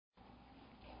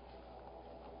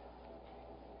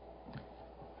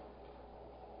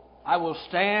I will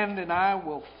stand and I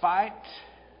will fight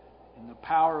in the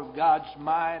power of God's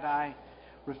might. I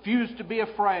refuse to be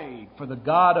afraid, for the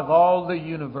God of all the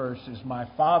universe is my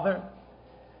Father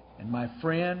and my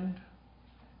friend,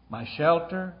 my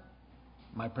shelter,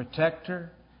 my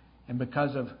protector, and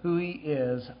because of who He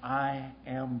is, I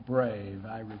am brave.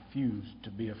 I refuse to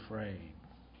be afraid.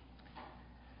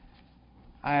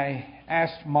 I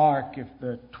asked Mark if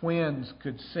the twins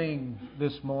could sing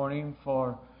this morning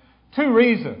for two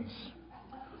reasons.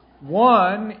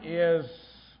 One is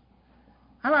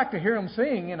I like to hear them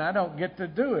sing, and I don't get to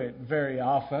do it very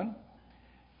often.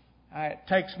 It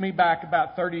takes me back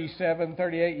about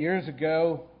 38 years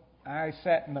ago. I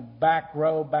sat in the back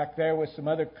row back there with some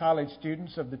other college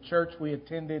students of the church we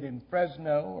attended in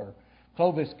Fresno or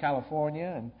Clovis,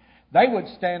 California, and they would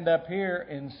stand up here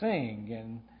and sing,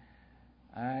 and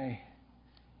I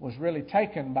was really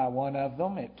taken by one of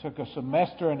them. It took a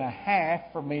semester and a half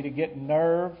for me to get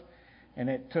nerve, and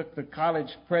it took the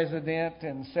college president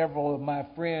and several of my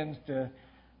friends to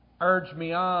urge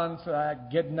me on so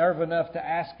I'd get nerve enough to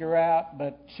ask her out.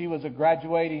 But she was a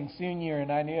graduating senior,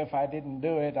 and I knew if I didn't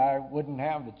do it, I wouldn't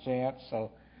have the chance.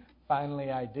 So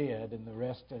finally I did, and the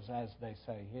rest is, as they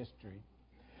say, history.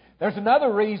 There's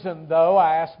another reason, though,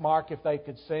 I asked Mark if they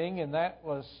could sing, and that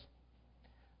was,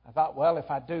 I thought, well,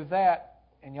 if I do that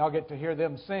and y'all get to hear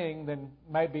them sing, then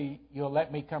maybe you'll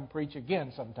let me come preach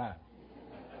again sometime.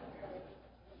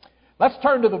 Let's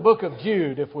turn to the book of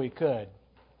Jude, if we could.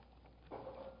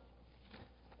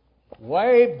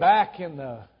 Way back in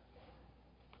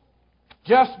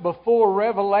just before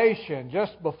Revelation,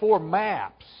 just before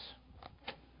maps,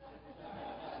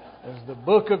 is the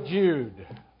book of Jude.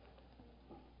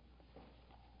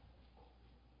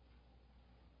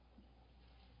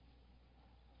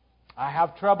 I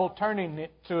have trouble turning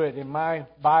to it in my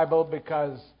Bible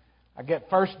because I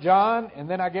get 1 John and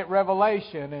then I get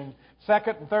Revelation, and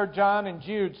 2nd and 3rd John and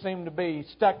Jude seem to be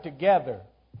stuck together.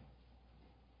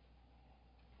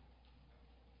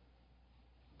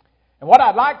 And what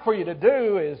I'd like for you to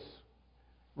do is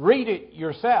read it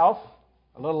yourself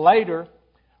a little later.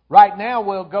 Right now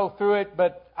we'll go through it,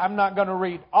 but I'm not going to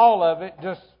read all of it,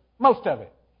 just most of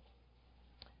it.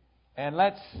 And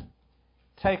let's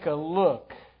take a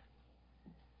look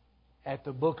at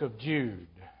the book of Jude.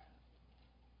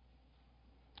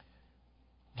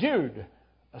 Jude,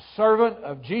 a servant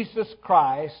of Jesus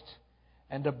Christ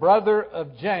and a brother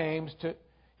of James.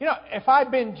 If I'd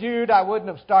been Jude, I wouldn't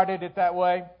have started it that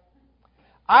way.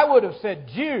 I would have said,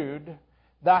 Jude,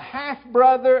 the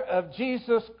half-brother of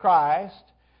Jesus Christ,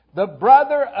 the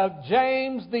brother of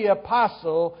James the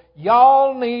Apostle,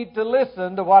 y'all need to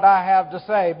listen to what I have to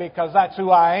say because that's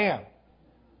who I am.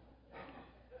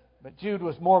 But Jude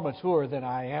was more mature than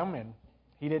I am, and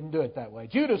he didn't do it that way.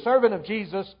 Jude, a servant of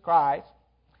Jesus Christ,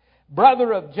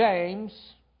 brother of James,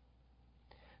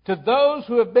 to those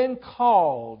who have been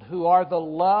called, who are the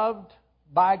loved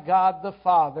by God the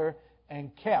Father and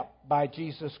kept by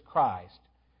Jesus Christ,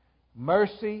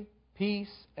 mercy,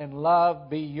 peace, and love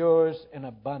be yours in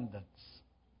abundance.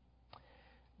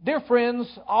 Dear friends,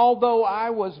 although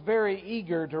I was very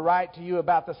eager to write to you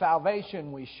about the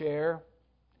salvation we share,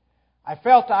 I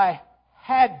felt I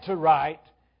had to write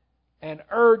and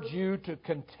urge you to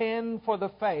contend for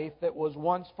the faith that was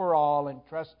once for all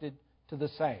entrusted to the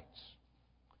saints.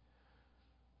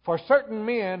 For certain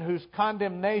men whose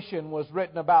condemnation was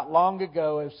written about long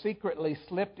ago have secretly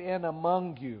slipped in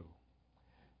among you.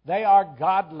 They are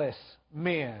godless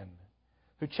men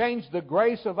who changed the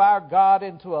grace of our God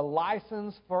into a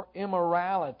license for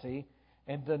immorality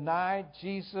and denied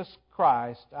Jesus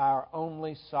Christ, our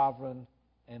only sovereign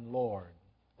and Lord.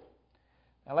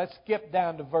 Now let's skip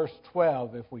down to verse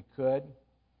 12 if we could.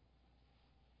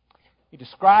 He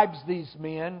describes these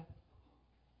men.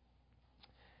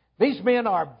 These men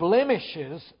are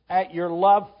blemishes at your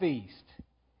love feast,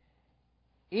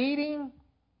 eating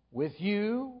with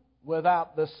you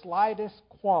without the slightest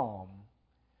qualm,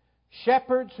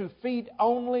 shepherds who feed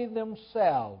only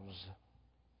themselves.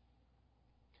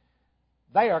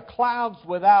 They are clouds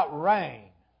without rain.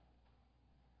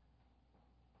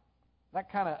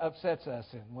 That kind of upsets us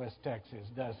in West Texas,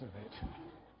 doesn't it?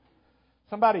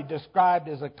 Somebody described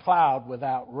as a cloud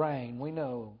without rain. We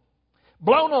know.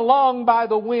 Blown along by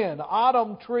the wind,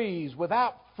 autumn trees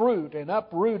without fruit and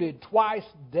uprooted, twice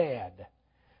dead.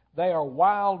 They are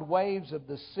wild waves of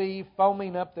the sea,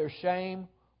 foaming up their shame,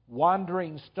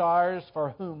 wandering stars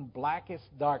for whom blackest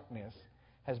darkness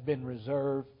has been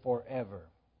reserved forever.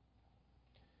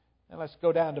 Now let's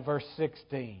go down to verse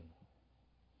 16.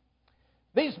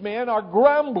 These men are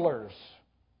grumblers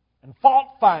and fault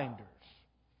finders.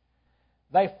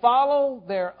 They follow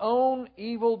their own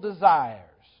evil desires.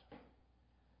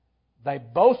 They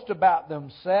boast about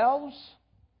themselves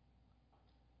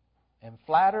and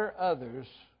flatter others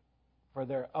for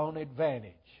their own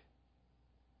advantage.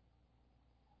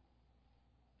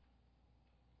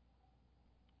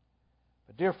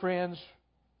 But dear friends,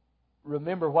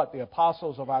 remember what the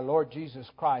apostles of our Lord Jesus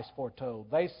Christ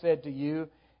foretold. They said to you,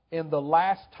 in the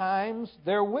last times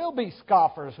there will be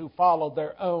scoffers who follow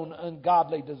their own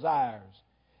ungodly desires.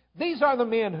 These are the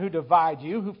men who divide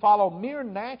you, who follow mere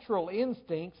natural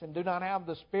instincts and do not have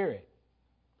the Spirit.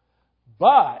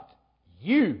 But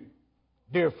you,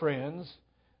 dear friends,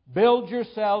 build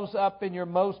yourselves up in your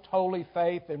most holy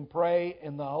faith and pray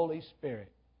in the Holy Spirit.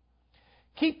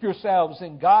 Keep yourselves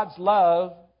in God's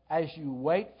love as you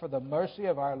wait for the mercy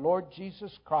of our Lord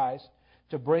Jesus Christ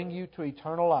to bring you to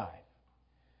eternal life.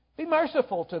 Be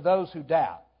merciful to those who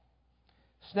doubt.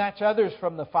 Snatch others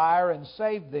from the fire and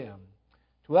save them.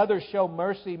 To others show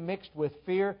mercy mixed with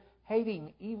fear,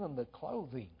 hating even the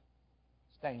clothing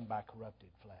stained by corrupted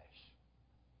flesh.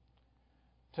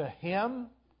 To Him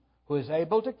who is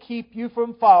able to keep you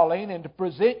from falling and to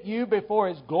present you before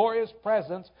His glorious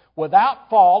presence without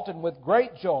fault and with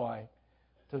great joy,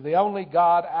 to the only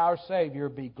God, our Savior,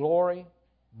 be glory,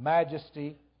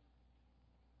 majesty,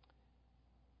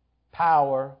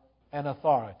 power, and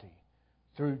authority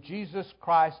through Jesus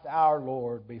Christ our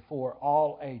Lord before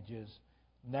all ages,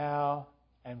 now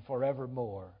and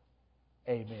forevermore.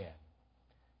 Amen.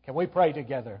 Can we pray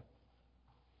together?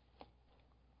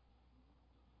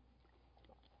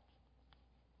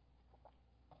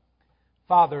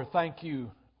 Father, thank you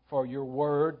for your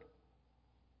word.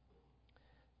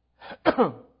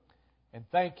 And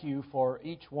thank you for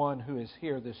each one who is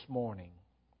here this morning.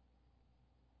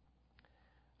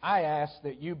 I ask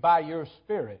that you, by your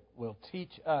Spirit, will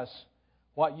teach us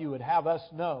what you would have us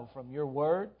know from your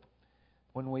word.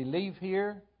 When we leave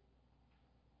here,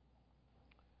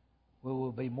 we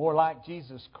will be more like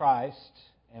Jesus Christ,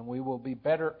 and we will be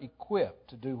better equipped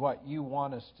to do what you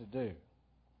want us to do.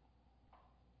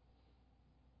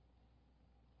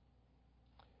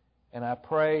 And I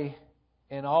pray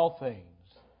in all things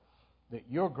that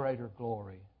your greater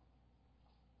glory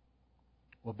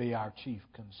will be our chief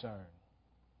concern.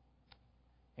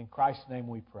 In Christ's name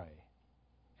we pray.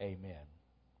 Amen.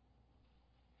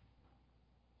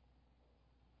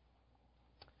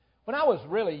 When I was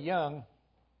really young,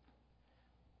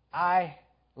 I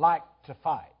liked to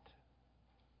fight.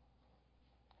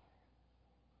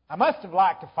 I must have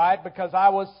liked to fight because I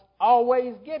was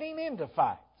always getting into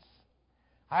fights.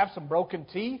 I have some broken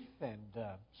teeth and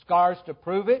scars to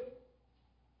prove it.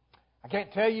 I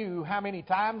can't tell you how many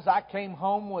times I came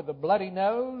home with a bloody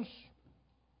nose.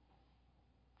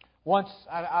 Once,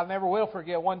 I never will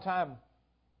forget, one time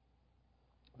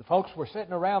the folks were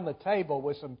sitting around the table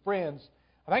with some friends.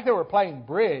 I think they were playing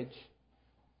bridge.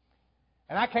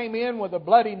 And I came in with a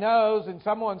bloody nose, and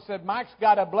someone said, "Mike's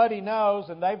got a bloody nose,"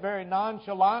 and they very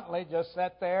nonchalantly just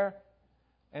sat there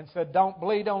and said, "Don't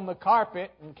bleed on the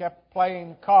carpet," and kept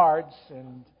playing cards,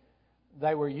 and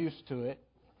they were used to it.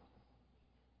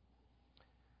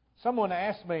 Someone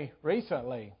asked me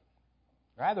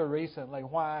rather recently,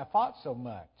 why I fought so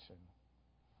much. And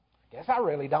I guess I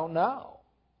really don't know.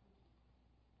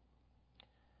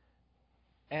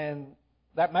 And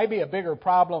that may be a bigger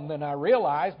problem than I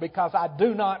realize, because I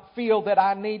do not feel that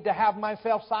I need to have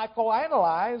myself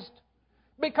psychoanalyzed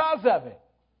because of it.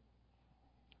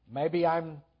 Maybe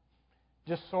I'm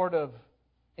just sort of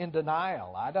in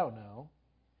denial. I don't know.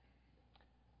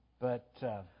 But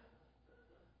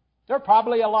there are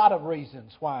probably a lot of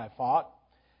reasons why I fought.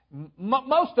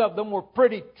 Most of them were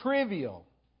pretty trivial.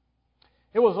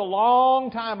 It was a long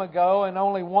time ago, and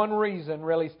only one reason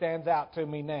really stands out to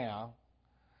me now.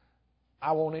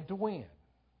 I wanted to win.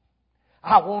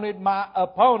 I wanted my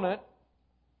opponent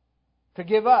to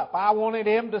give up. I wanted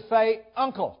him to say,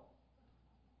 "Uncle."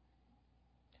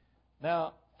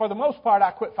 Now, for the most part,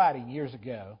 I quit fighting years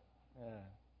ago.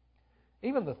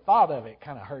 Even the thought of it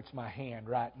kind of hurts my hand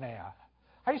right now.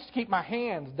 I used to keep my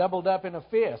hands doubled up in a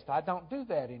fist. I don't do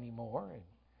that anymore.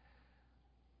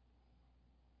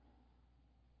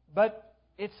 But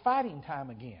it's fighting time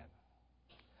again.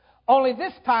 Only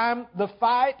this time, the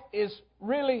fight is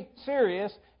really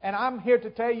serious, and I'm here to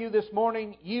tell you this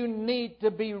morning, you need to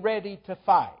be ready to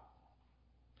fight.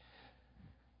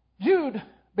 Jude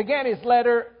began his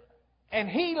letter, and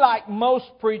he, like most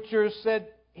preachers,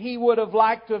 said he would have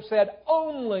liked to have said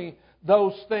only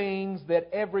those things that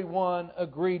everyone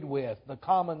agreed with, the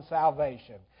common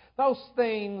salvation. Those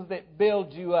things that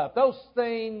build you up. Those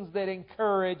things that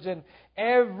encourage, and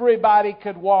everybody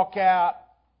could walk out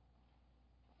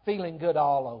feeling good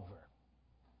all over.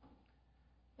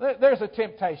 There's a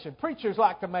temptation. Preachers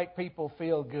like to make people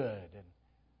feel good. And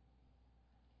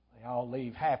they all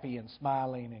leave happy and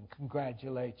smiling and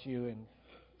congratulate you and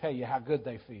tell you how good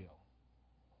they feel.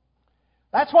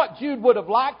 That's what Jude would have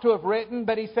liked to have written,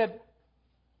 but he said,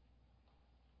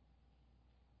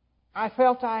 I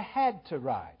felt I had to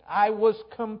write. I was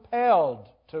compelled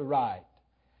to write.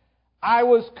 I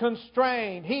was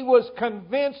constrained. He was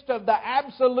convinced of the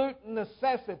absolute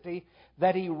necessity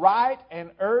that he write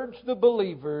and urge the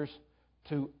believers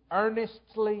to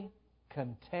earnestly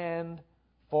contend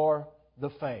for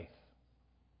the faith.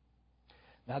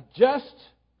 Now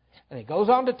and he goes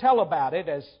on to tell about it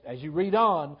as you read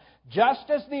on, just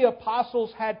as the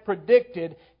apostles had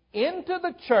predicted, into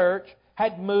the church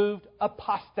had moved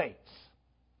apostates,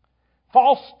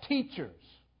 false teachers,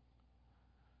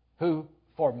 who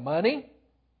for money,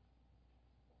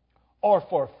 or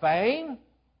for fame,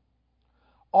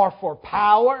 or for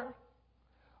power,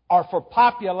 or for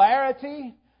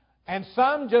popularity, and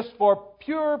some just for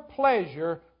pure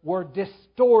pleasure, were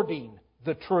distorting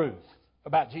the truth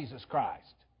about Jesus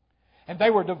Christ. And they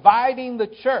were dividing the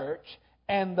church,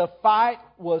 and the fight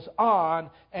was on,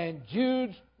 and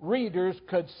Jude's readers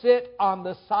could sit on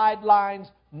the sidelines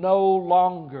no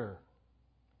longer.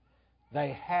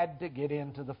 They had to get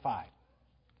into the fight.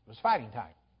 It was fighting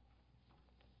time.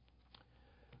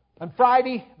 On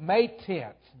Friday, May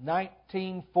 10th,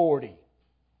 1940,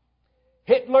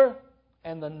 Hitler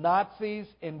and the Nazis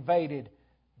invaded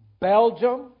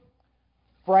Belgium,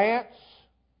 France,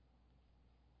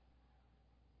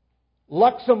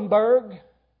 Luxembourg,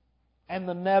 and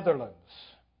the Netherlands.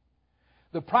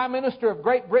 The Prime Minister of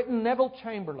Great Britain, Neville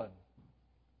Chamberlain,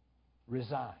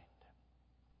 resigned.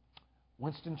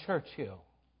 Winston Churchill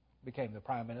became the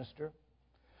Prime Minister.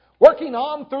 Working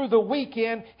on through the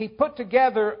weekend, he put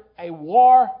together a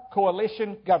war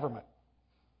coalition government.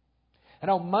 And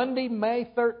on Monday,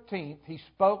 May 13th, he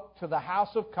spoke to the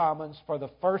House of Commons for the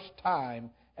first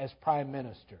time as Prime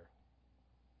Minister.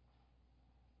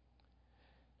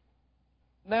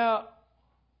 Now,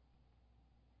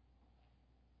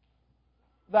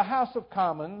 the House of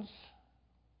Commons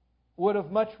would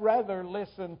have much rather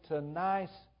listened to nice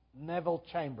Neville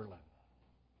Chamberlain.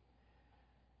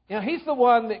 You know, he's the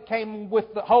one that came with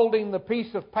holding the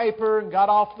piece of paper and got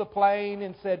off the plane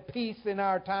and said, "Peace in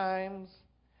our times."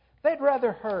 They'd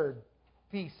rather heard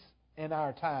 "peace in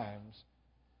our times."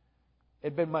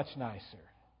 It'd been much nicer.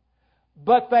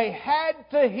 But they had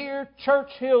to hear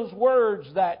Churchill's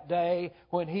words that day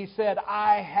when he said,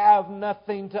 "I have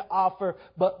nothing to offer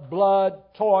but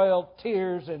blood, toil,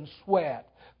 tears, and sweat."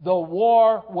 The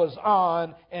war was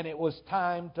on, and it was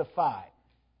time to fight.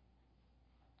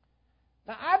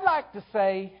 Now, I'd like to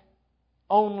say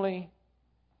only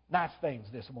nice things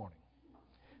this morning.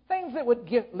 Things that would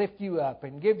lift you up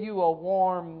and give you a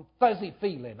warm, fuzzy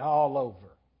feeling all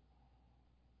over.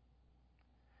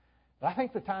 But I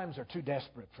think the times are too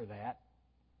desperate for that.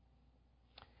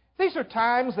 These are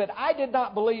times that I did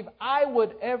not believe I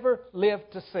would ever live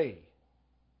to see.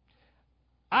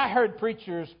 I heard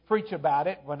preachers preach about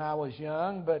it when I was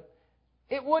young, but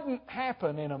it wouldn't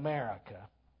happen in America.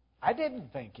 I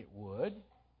didn't think it would.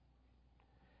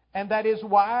 And that is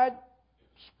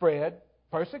widespread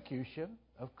persecution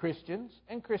of Christians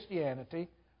and Christianity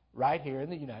right here in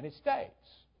the United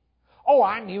States. Oh,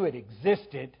 I knew it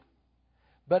existed,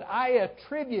 but I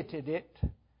attributed it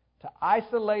to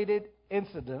isolated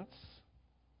incidents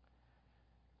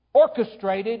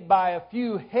orchestrated by a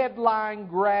few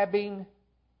headline-grabbing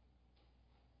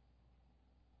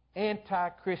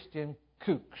anti-Christian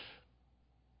kooks.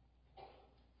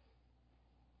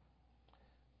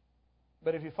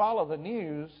 But if you follow the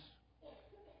news,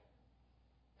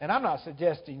 and I'm not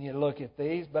suggesting you look at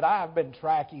these, but I've been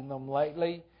tracking them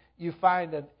lately, you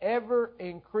find an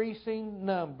ever-increasing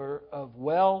number of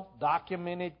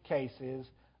well-documented cases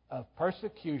of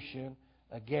persecution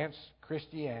against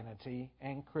Christianity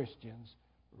and Christians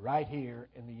right here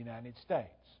in the United States.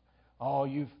 Oh,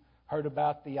 you've heard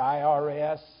about the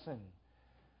IRS and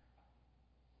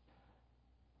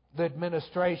the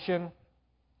administration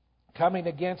coming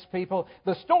against people.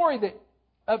 The story that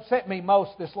upset me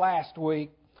most this last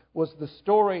week was the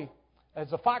story,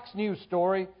 as a Fox News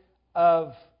story,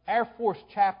 of Air Force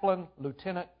Chaplain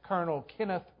Lieutenant Colonel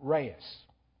Kenneth Reyes.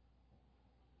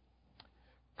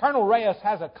 Colonel Reyes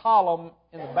has a column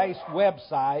in the base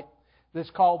website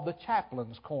that's called The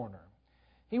Chaplain's Corner.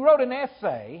 He wrote an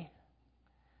essay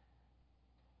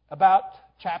about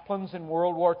chaplains in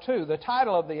World War II. The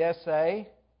title of the essay,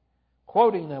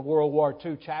 quoting a World War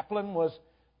II chaplain, was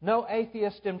 "No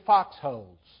Atheist in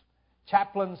Foxholes.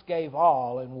 Chaplains Gave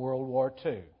All in World War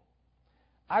II."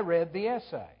 I read the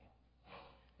essay.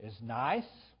 It's nice.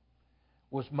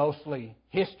 was mostly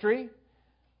history.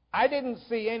 I didn't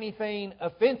see anything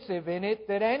offensive in it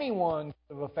that anyone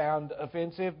could have found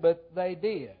offensive, but they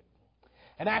did.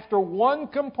 And after one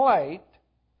complaint,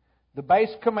 the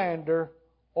base commander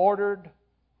ordered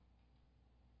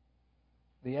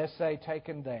the essay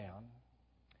taken down.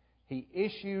 He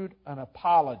issued an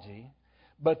apology,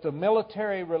 but the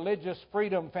Military Religious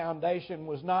Freedom Foundation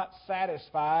was not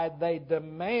satisfied. They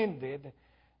demanded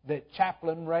that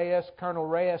Chaplain Reyes, Colonel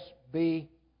Reyes, be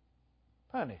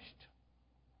punished.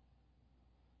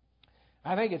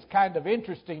 I think it's kind of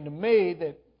interesting to me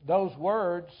that those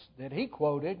words that he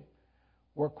quoted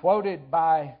were quoted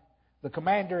by the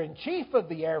Commander-in-Chief of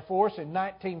the Air Force in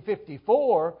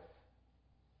 1954,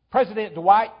 President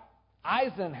Dwight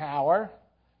Eisenhower,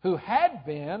 who had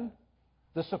been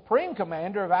the Supreme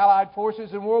Commander of Allied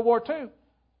forces in World War II.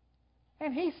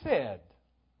 And he said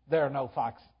there are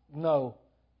no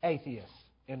atheists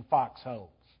in foxholes.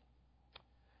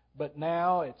 But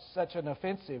now it's such an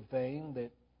offensive thing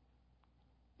that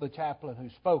the chaplain who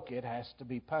spoke it has to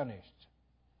be punished.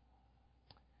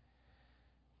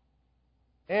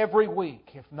 Every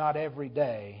week, if not every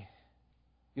day,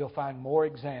 you'll find more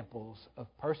examples of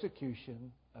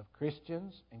persecution of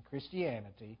Christians and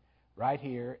Christianity right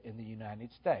here in the United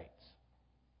States.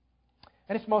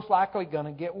 And it's most likely going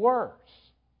to get worse.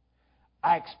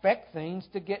 I expect things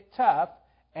to get tough,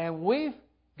 and we've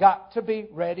got to be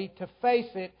ready to face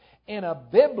it in a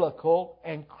biblical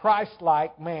and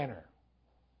Christ-like manner.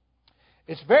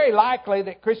 It's very likely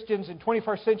that Christians in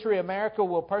 21st century America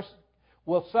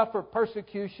will suffer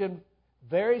persecution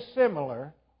very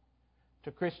similar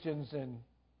to Christians in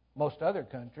most other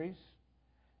countries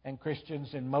and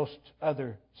Christians in most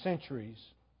other centuries.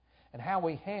 And how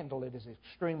we handle it is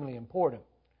extremely important.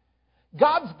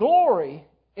 God's glory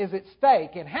is at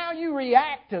stake, and how you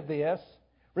react to this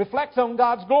reflects on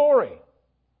God's glory.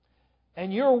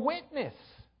 And your witness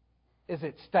is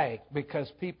at stake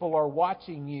because people are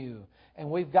watching you. And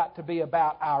we've got to be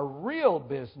about our real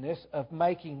business of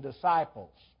making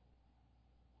disciples.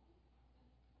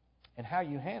 And how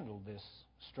you handle this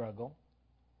struggle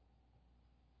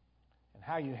and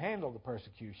how you handle the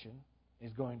persecution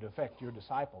is going to affect your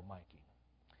disciple making.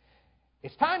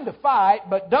 It's time to fight,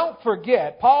 but don't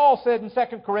forget, Paul said in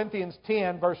 2 Corinthians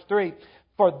 10, verse 3,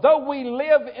 "For though we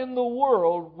live in the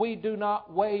world, we do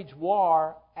not wage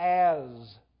war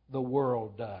as the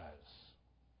world does."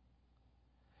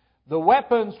 The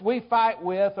weapons we fight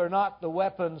with are not the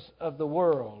weapons of the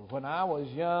world. When I was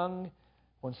young,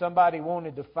 when somebody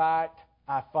wanted to fight,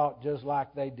 I fought just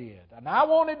like they did. And I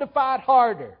wanted to fight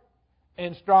harder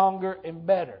and stronger and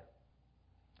better.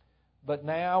 But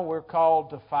now we're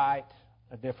called to fight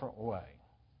a different way.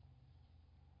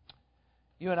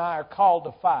 You and I are called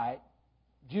to fight.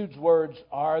 Jude's words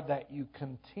are that you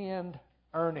contend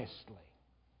earnestly.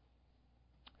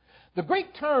 The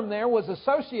Greek term there was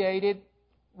associated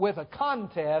with a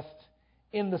contest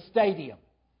in the stadium.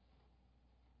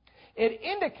 It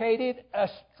indicated a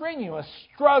strenuous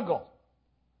struggle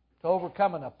to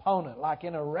overcome an opponent, like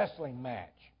in a wrestling match.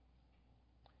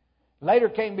 Later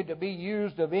came to be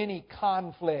used of any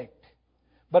conflict,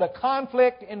 but a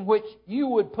conflict in which you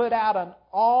would put out an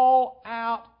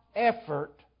all-out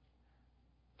effort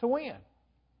to win.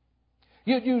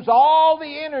 You'd use all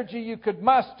the energy you could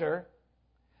muster.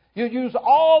 You'd use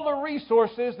all the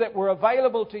resources that were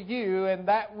available to you, and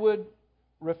that would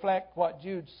reflect what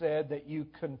Jude said, that you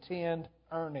contend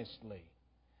earnestly.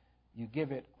 You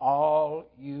give it all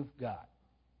you've got.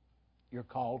 You're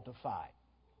called to fight.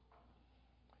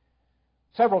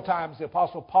 Several times the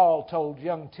Apostle Paul told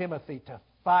young Timothy to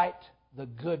fight the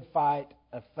good fight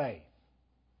of faith.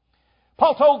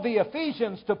 Paul told the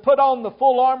Ephesians to put on the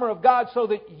full armor of God so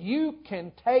that you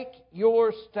can take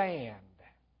your stand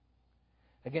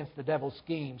against the devil's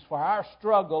schemes. For our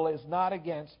struggle is not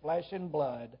against flesh and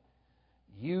blood.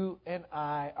 You and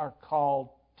I are called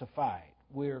to fight.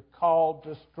 We're called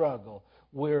to struggle.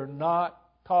 We're not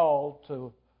called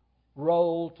to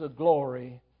roll to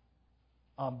glory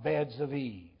on beds of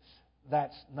ease.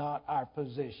 That's not our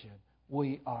position.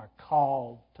 We are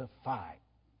called to fight.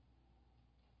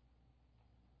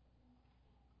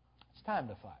 It's time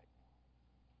to fight.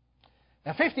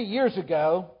 Now, 50 years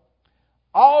ago,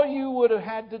 all you would have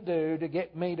had to do to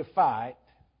get me to fight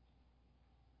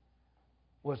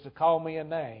was to call me a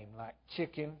name like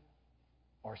chicken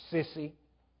or sissy.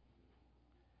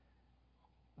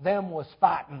 Them was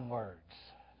fighting words.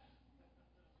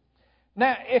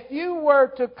 Now, if you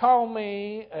were to call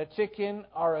me a chicken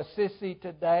or a sissy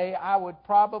today, I would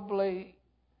probably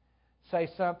say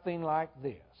something like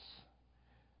this.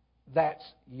 That's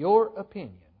your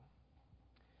opinion.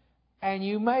 And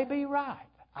you may be right.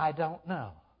 I don't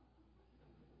know.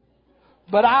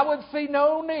 But I would see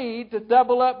no need to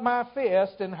double up my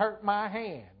fist and hurt my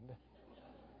hand.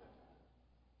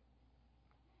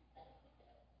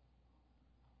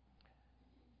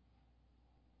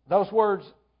 Those words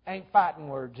ain't fighting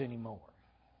words anymore.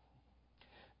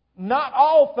 Not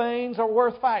all things are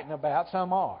worth fighting about.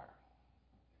 Some are.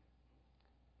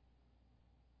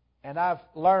 And I've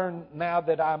learned now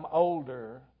that I'm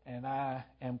older and I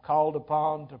am called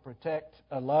upon to protect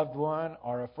a loved one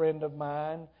or a friend of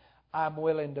mine, I'm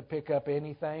willing to pick up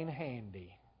anything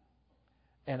handy.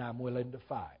 And I'm willing to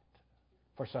fight.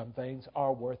 For some things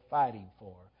are worth fighting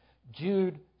for.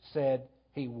 Jude said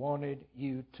he wanted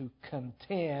you to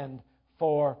contend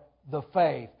for the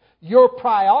faith. Your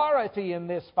priority in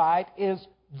this fight is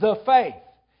the faith.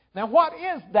 Now, what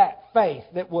is that faith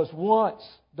that was once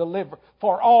delivered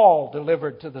for all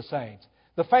delivered to the saints?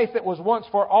 The faith that was once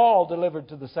for all delivered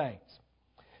to the saints.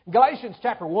 In Galatians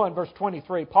chapter 1, verse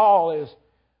 23, Paul is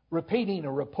repeating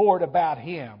a report about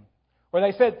him, where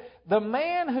they said, the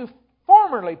man who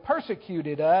formerly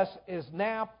persecuted us is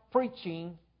now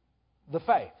preaching the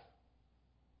faith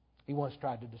he once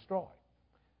tried to destroy.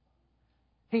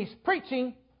 He's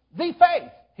preaching the faith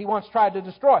he once tried to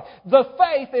destroy. The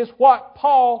faith is what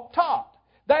Paul taught.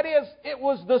 That is, it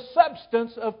was the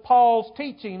substance of Paul's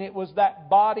teaching. It was that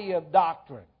body of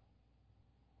doctrine.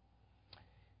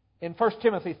 In 1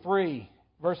 Timothy 3,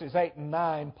 verses 8 and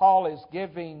 9, Paul is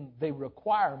giving the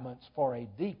requirements for a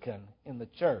deacon in the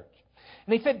church.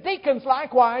 And he said, deacons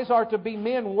likewise are to be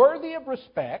men worthy of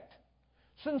respect,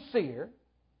 sincere,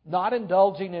 not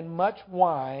indulging in much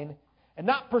wine, and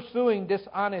not pursuing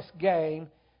dishonest gain.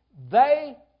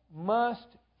 They must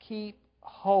keep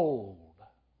hold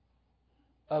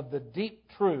of the deep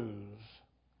truths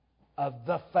of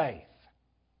the faith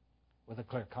with a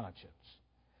clear conscience.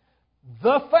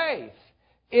 The faith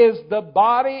is the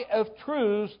body of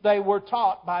truths they were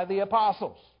taught by the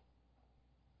apostles.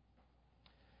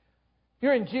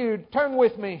 You're in Jude. Turn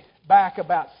with me back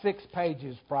about 6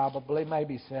 pages probably,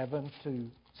 maybe 7, to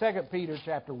 2 Peter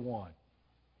chapter 1.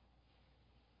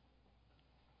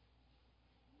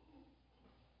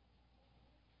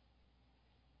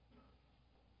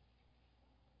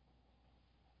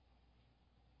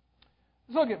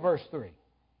 Let's look at verse 3.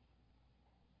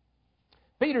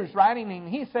 Peter's writing and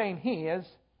he's saying His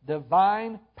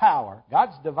divine power,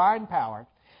 God's divine power,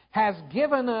 has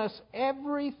given us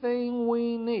everything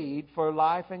we need for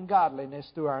life and godliness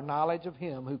through our knowledge of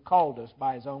Him who called us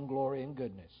by His own glory and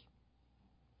goodness.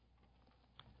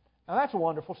 Now that's a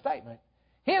wonderful statement.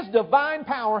 His divine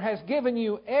power has given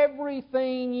you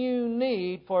everything you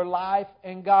need for life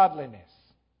and godliness.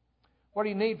 What do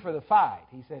you need for the fight?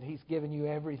 He said He's given you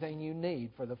everything you need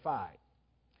for the fight.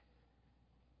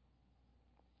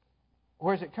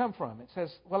 Where does it come from? It says,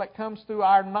 well, it comes through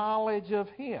our knowledge of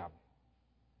Him.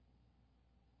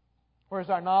 Where does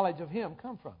our knowledge of Him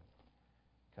come from?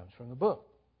 It comes from the book.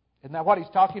 Isn't that what he's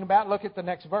talking about? Look at the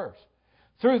next verse.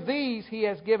 Through these He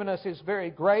has given us His very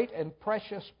great and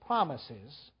precious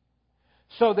promises,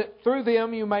 so that through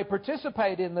them you may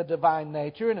participate in the divine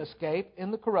nature and escape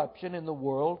in the corruption in the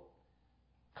world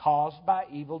caused by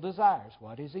evil desires.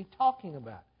 What is he talking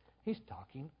about? He's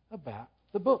talking about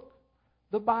the book,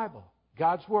 the Bible,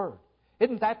 God's Word.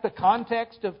 Isn't that the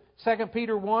context of 2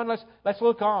 Peter 1? Let's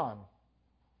look on.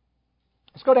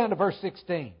 Let's go down to verse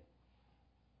 16.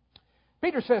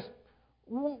 Peter says,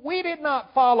 we did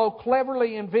not follow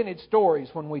cleverly invented stories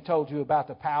when we told you about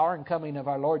the power and coming of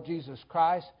our Lord Jesus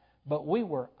Christ, but we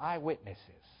were eyewitnesses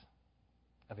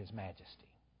of His majesty.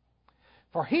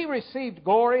 For He received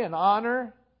glory and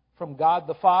honor from God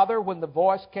the Father when the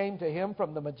voice came to Him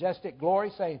from the majestic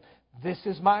glory saying, this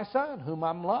is my Son whom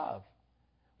I love.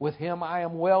 With Him I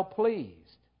am well pleased.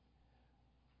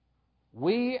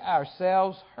 We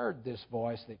ourselves heard this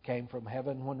voice that came from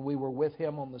heaven when we were with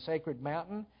Him on the sacred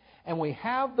mountain, and we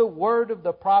have the word of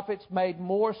the prophets made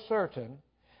more certain,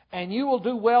 and you will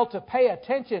do well to pay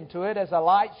attention to it as a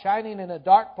light shining in a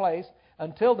dark place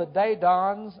until the day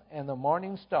dawns and the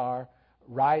morning star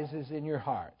rises in your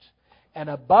hearts. And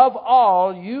above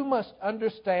all, you must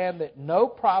understand that no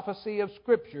prophecy of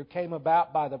Scripture came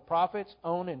about by the prophet's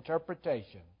own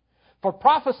interpretation. For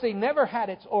prophecy never had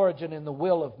its origin in the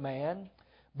will of man,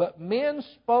 but men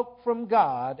spoke from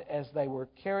God as they were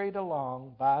carried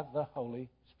along by the Holy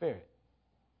Spirit.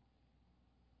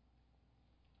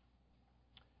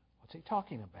 What's he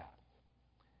talking about?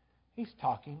 He's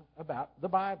talking about the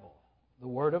Bible, the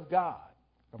Word of God,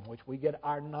 from which we get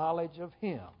our knowledge of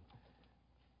Him,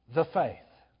 the faith,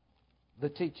 the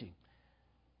teaching.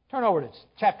 Turn over to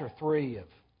chapter 3 of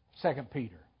 2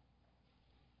 Peter.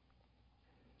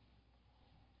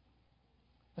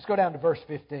 Let's go down to verse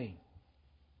 15.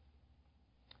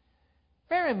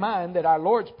 Bear in mind that our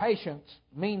Lord's patience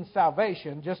means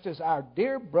salvation, just as our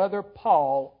dear brother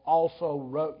Paul also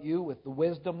wrote you with the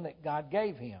wisdom that God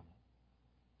gave him.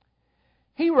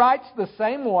 He writes the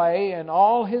same way in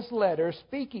all his letters,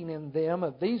 speaking in them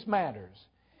of these matters.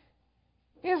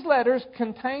 His letters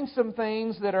contain some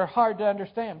things that are hard to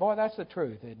understand. Boy, that's the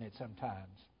truth, isn't it,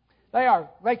 sometimes?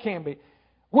 They can be.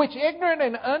 Which ignorant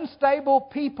and unstable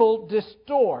people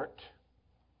distort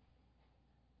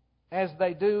as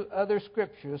they do other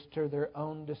scriptures to their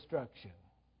own destruction.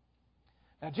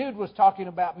 Now, Jude was talking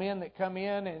about men that come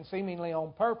in and seemingly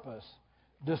on purpose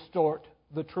distort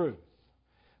the truth.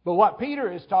 But what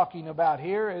Peter is talking about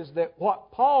here is that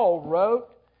what Paul wrote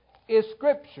is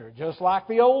Scripture, just like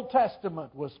the Old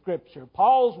Testament was Scripture.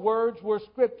 Paul's words were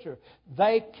Scripture.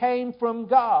 They came from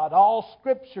God. All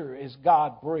Scripture is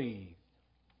God-breathed.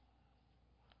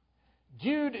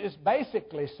 Jude is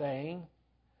basically saying,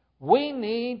 we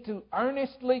need to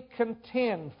earnestly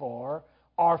contend for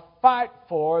or fight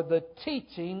for the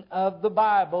teaching of the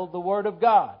Bible, the Word of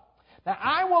God. Now,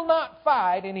 I will not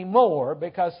fight anymore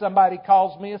because somebody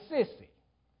calls me a sissy.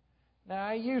 Now,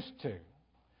 I used to.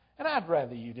 And I'd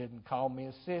rather you didn't call me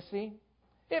a sissy.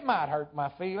 It might hurt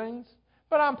my feelings,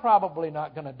 but I'm probably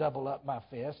not going to double up my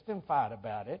fist and fight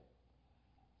about it.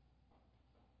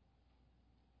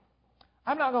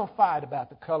 I'm not going to fight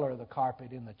about the color of the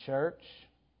carpet in the church.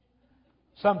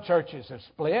 Some churches have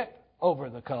split over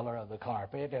the color of the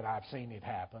carpet, and I've seen it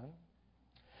happen.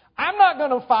 I'm not going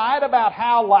to fight about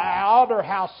how loud or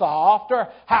how soft or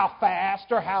how fast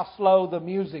or how slow the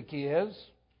music is.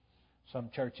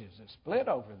 Some churches have split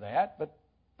over that, but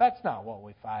that's not what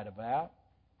we fight about.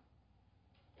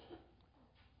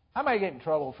 I will get in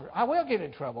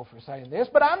trouble for saying this,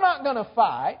 but I'm not going to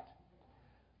fight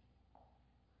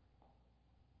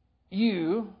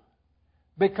you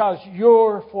because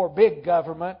you're for big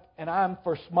government and I'm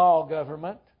for small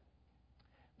government.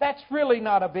 That's really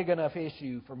not a big enough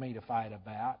issue for me to fight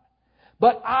about.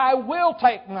 But I will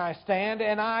take my stand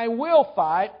and I will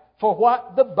fight for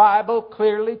what the Bible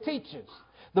clearly teaches.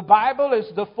 The Bible is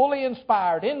the fully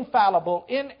inspired, infallible,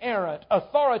 inerrant,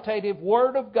 authoritative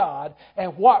Word of God,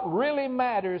 and what really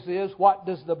matters is, what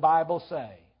does the Bible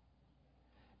say?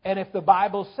 And if the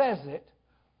Bible says it,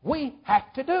 we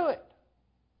have to do it.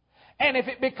 And if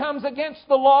it becomes against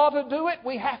the law to do it,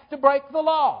 we have to break the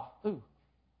law. Ooh.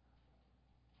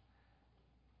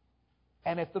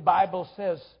 And if the Bible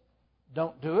says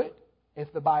don't do it,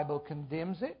 if the Bible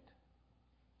condemns it,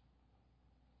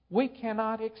 we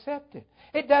cannot accept it.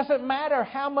 It doesn't matter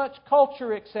how much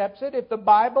culture accepts it. If the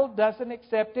Bible doesn't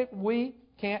accept it, we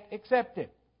can't accept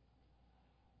it.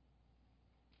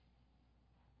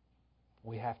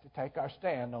 We have to take our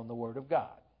stand on the Word of God.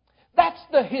 That's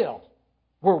the hill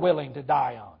we're willing to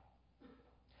die on.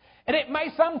 And it may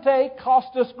someday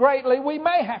cost us greatly. We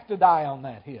may have to die on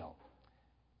that hill.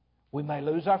 We may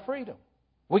lose our freedom.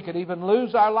 We could even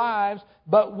lose our lives,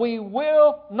 but we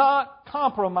will not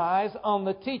compromise on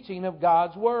the teaching of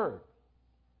God's Word.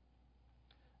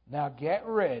 Now get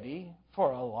ready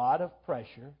for a lot of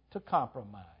pressure to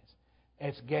compromise.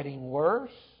 It's getting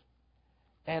worse,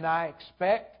 and I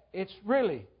expect it's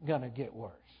really going to get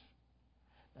worse.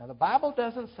 Now the Bible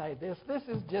doesn't say this. This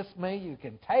is just me. You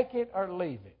can take it or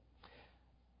leave it.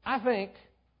 I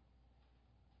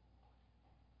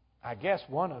guess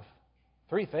one of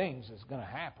three things is going to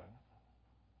happen.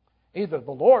 Either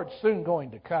the Lord's soon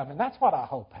going to come, and that's what I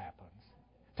hope happens.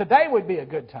 Today would be a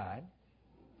good time.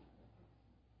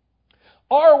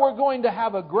 Or we're going to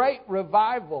have a great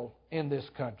revival in this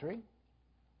country.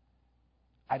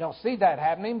 I don't see that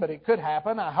happening, but it could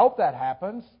happen. I hope that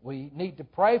happens. We need to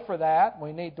pray for that.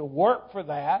 We need to work for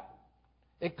that.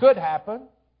 It could happen.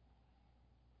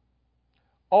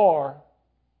 Or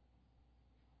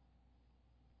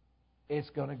it's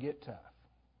going to get tough.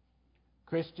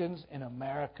 Christians in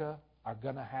America are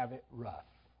going to have it rough.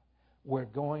 We're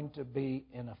going to be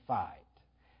in a fight.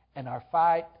 And our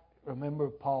fight, remember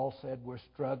Paul said, we're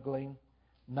struggling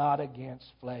not against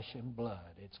flesh and blood.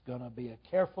 It's going to be a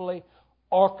carefully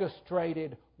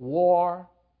orchestrated war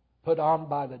put on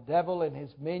by the devil and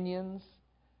his minions.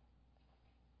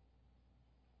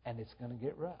 And it's going to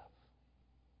get rough.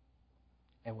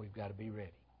 And we've got to be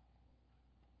ready.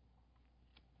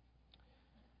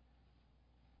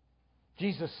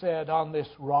 Jesus said, on this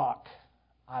rock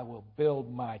I will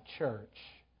build my church,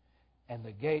 and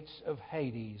the gates of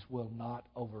Hades will not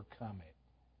overcome it.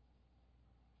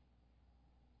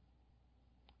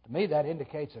 To me, that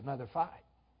indicates another fight.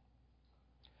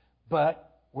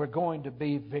 But we're going to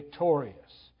be victorious.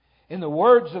 In the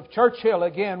words of Churchill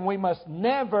again, we must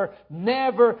never,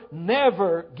 never,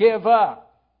 never give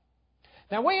up.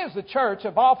 Now, we as the church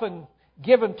have often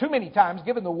too many times,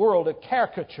 given the world a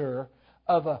caricature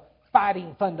of a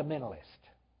fighting fundamentalist.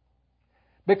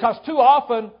 Because too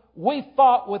often we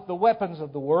fought with the weapons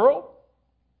of the world,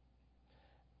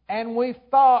 and we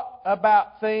thought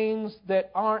about things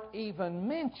that aren't even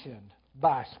mentioned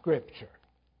by Scripture.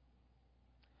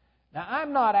 Now,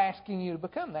 I'm not asking you to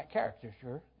become that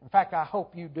caricature. In fact, I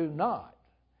hope you do not.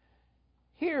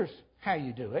 Here's how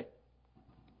you do it.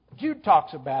 Jude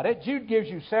talks about it. Jude gives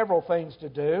you several things to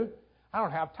do. I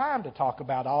don't have time to talk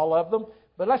about all of them,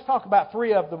 but let's talk about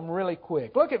 3 of them really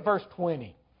quick. Look at verse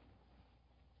 20.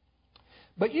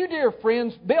 But you, dear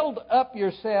friends, build up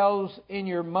yourselves in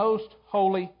your most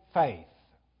holy faith.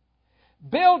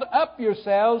 Build up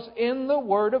yourselves in the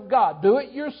Word of God. Do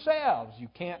it yourselves. You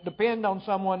can't depend on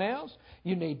someone else.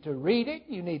 You need to read it.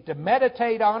 You need to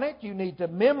meditate on it. You need to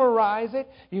memorize it.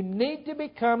 You need to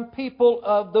become people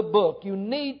of the book. You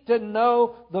need to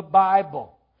know the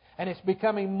Bible. And it's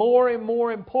becoming more and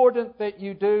more important that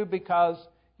you do, because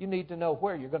you need to know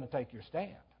where you're going to take your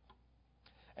stand.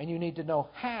 And you need to know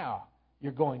how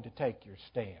you're going to take your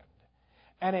stand.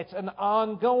 And it's an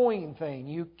ongoing thing.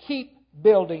 You keep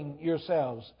building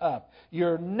yourselves up.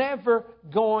 You're never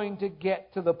going to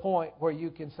get to the point where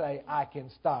you can say, I can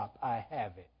stop. I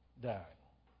have it done.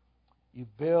 You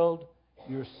build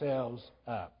yourselves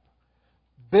up.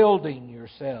 Building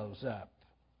yourselves up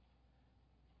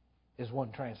is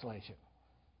one translation.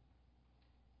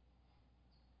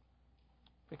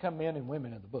 Become men and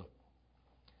women of the book.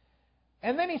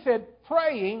 And then he said,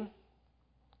 praying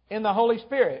in the Holy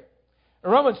Spirit. In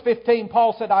Romans 15,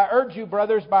 Paul said, I urge you,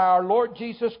 brothers, by our Lord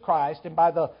Jesus Christ and by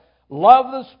the love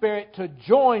of the Spirit, to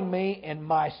join me in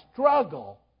my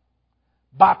struggle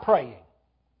by praying.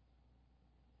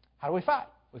 How do we fight?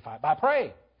 We fight by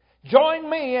praying. Join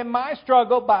me in my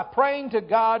struggle by praying to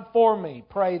God for me.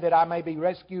 Pray that I may be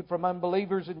rescued from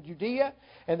unbelievers in Judea,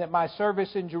 and that my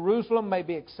service in Jerusalem may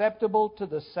be acceptable to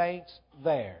the saints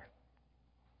there.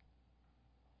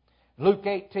 Luke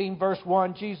 18, verse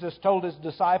 1, Jesus told His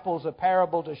disciples a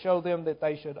parable to show them that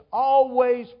they should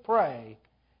always pray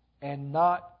and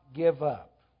not give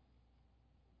up.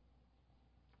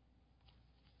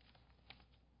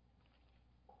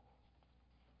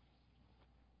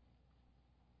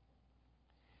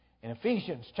 In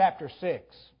Ephesians chapter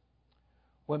 6,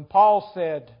 when Paul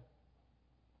said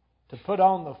to put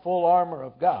on the full armor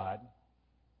of God,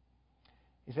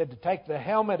 he said to take the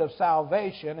helmet of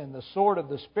salvation and the sword of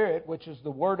the Spirit, which is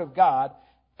the Word of God,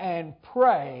 and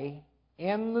pray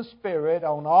in the Spirit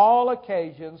on all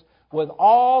occasions with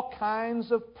all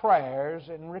kinds of prayers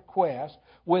and requests.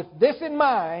 With this in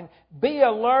mind, be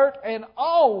alert and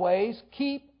always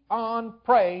keep on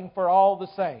praying for all the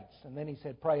saints. And then he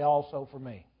said, pray also for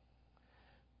me.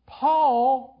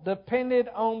 Paul depended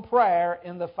on prayer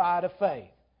in the fight of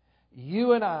faith.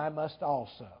 You and I must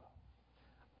also.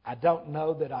 I don't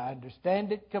know that I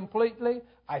understand it completely.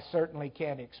 I certainly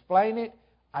can't explain it.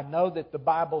 I know that the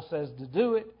Bible says to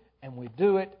do it, and we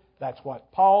do it. That's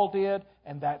what Paul did,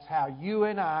 and that's how you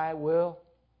and I will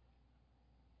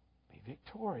be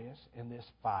victorious in this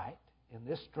fight, in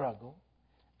this struggle.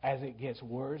 As it gets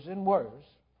worse and worse,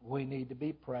 we need to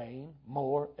be praying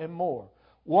more and more.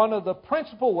 One of the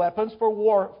principal weapons for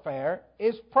warfare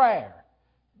is prayer.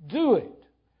 Do it.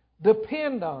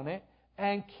 Depend on it.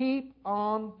 And keep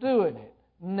on doing it.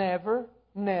 Never,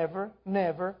 never,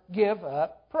 never give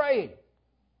up praying.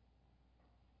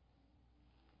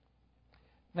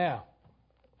 Now,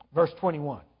 verse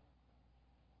 21.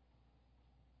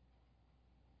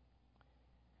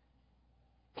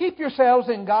 Keep yourselves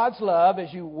in God's love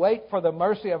as you wait for the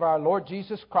mercy of our Lord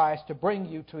Jesus Christ to bring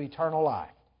you to eternal life.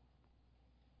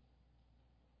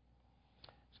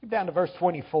 Let's get down to verse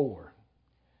 24.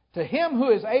 To Him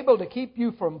who is able to keep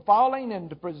you from falling and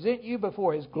to present you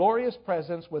before His glorious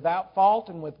presence without fault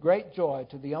and with great joy,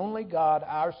 to the only God,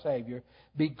 our Savior,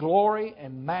 be glory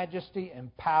and majesty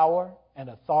and power and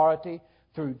authority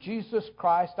through Jesus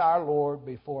Christ our Lord,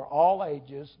 before all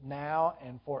ages, now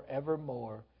and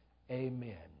forevermore.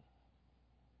 Amen.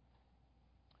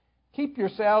 Keep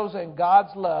yourselves in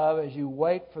God's love as you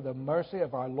wait for the mercy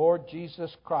of our Lord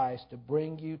Jesus Christ to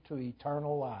bring you to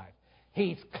eternal life.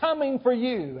 He's coming for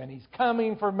you, and He's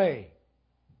coming for me.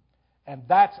 And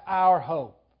that's our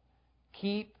hope.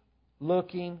 Keep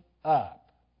looking up.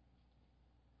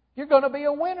 You're going to be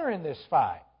a winner in this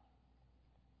fight.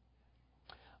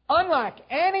 Unlike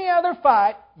any other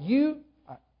fight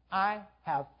I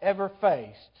have ever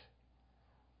faced,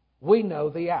 we know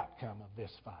the outcome of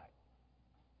this fight.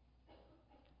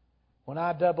 When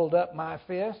I doubled up my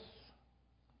fists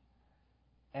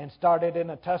and started in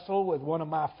a tussle with one of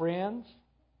my friends.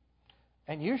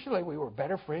 And usually we were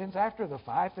better friends after the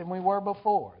fight than we were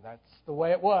before. That's the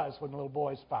way it was when little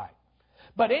boys fight.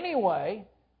 But anyway,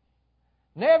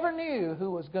 never knew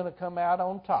who was going to come out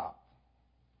on top.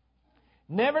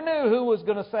 Never knew who was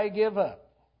going to say, give up.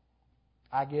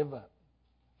 I give up.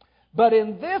 But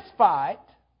in this fight,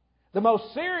 the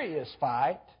most serious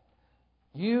fight,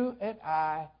 you and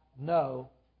I know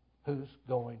who's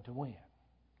going to win.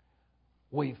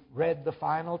 We've read the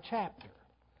final chapter.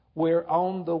 We're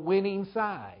on the winning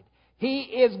side. He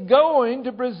is going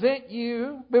to present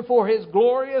you before His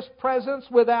glorious presence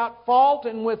without fault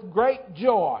and with great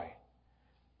joy.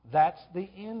 That's the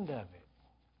end of it.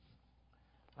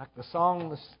 Like the song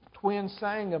the twins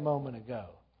sang a moment ago.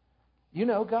 You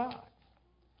know God.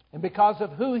 And because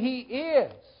of who He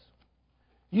is,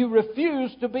 you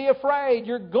refuse to be afraid.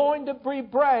 You're going to be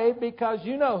brave because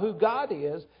you know who God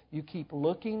is. You keep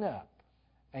looking up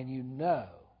and you know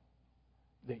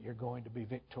that you're going to be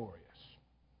victorious.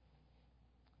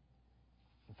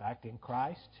 In fact, in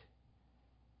Christ,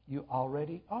 you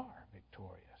already are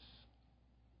victorious.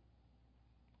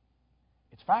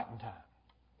 It's fighting time.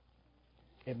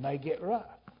 It may get rough,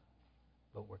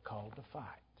 but we're called to fight.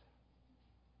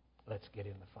 Let's get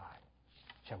in the fight.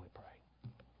 Shall we pray?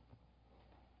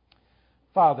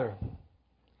 Father,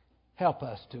 help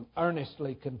us to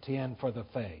earnestly contend for the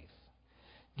faith.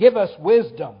 Give us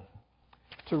wisdom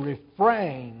to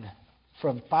refrain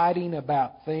from fighting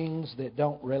about things that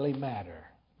don't really matter.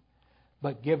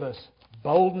 But give us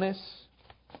boldness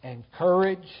and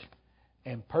courage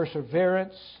and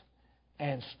perseverance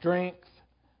and strength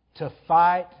to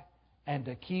fight and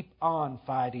to keep on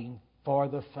fighting for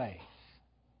the faith.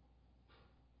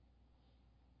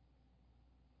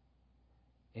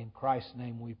 In Christ's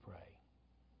name we pray.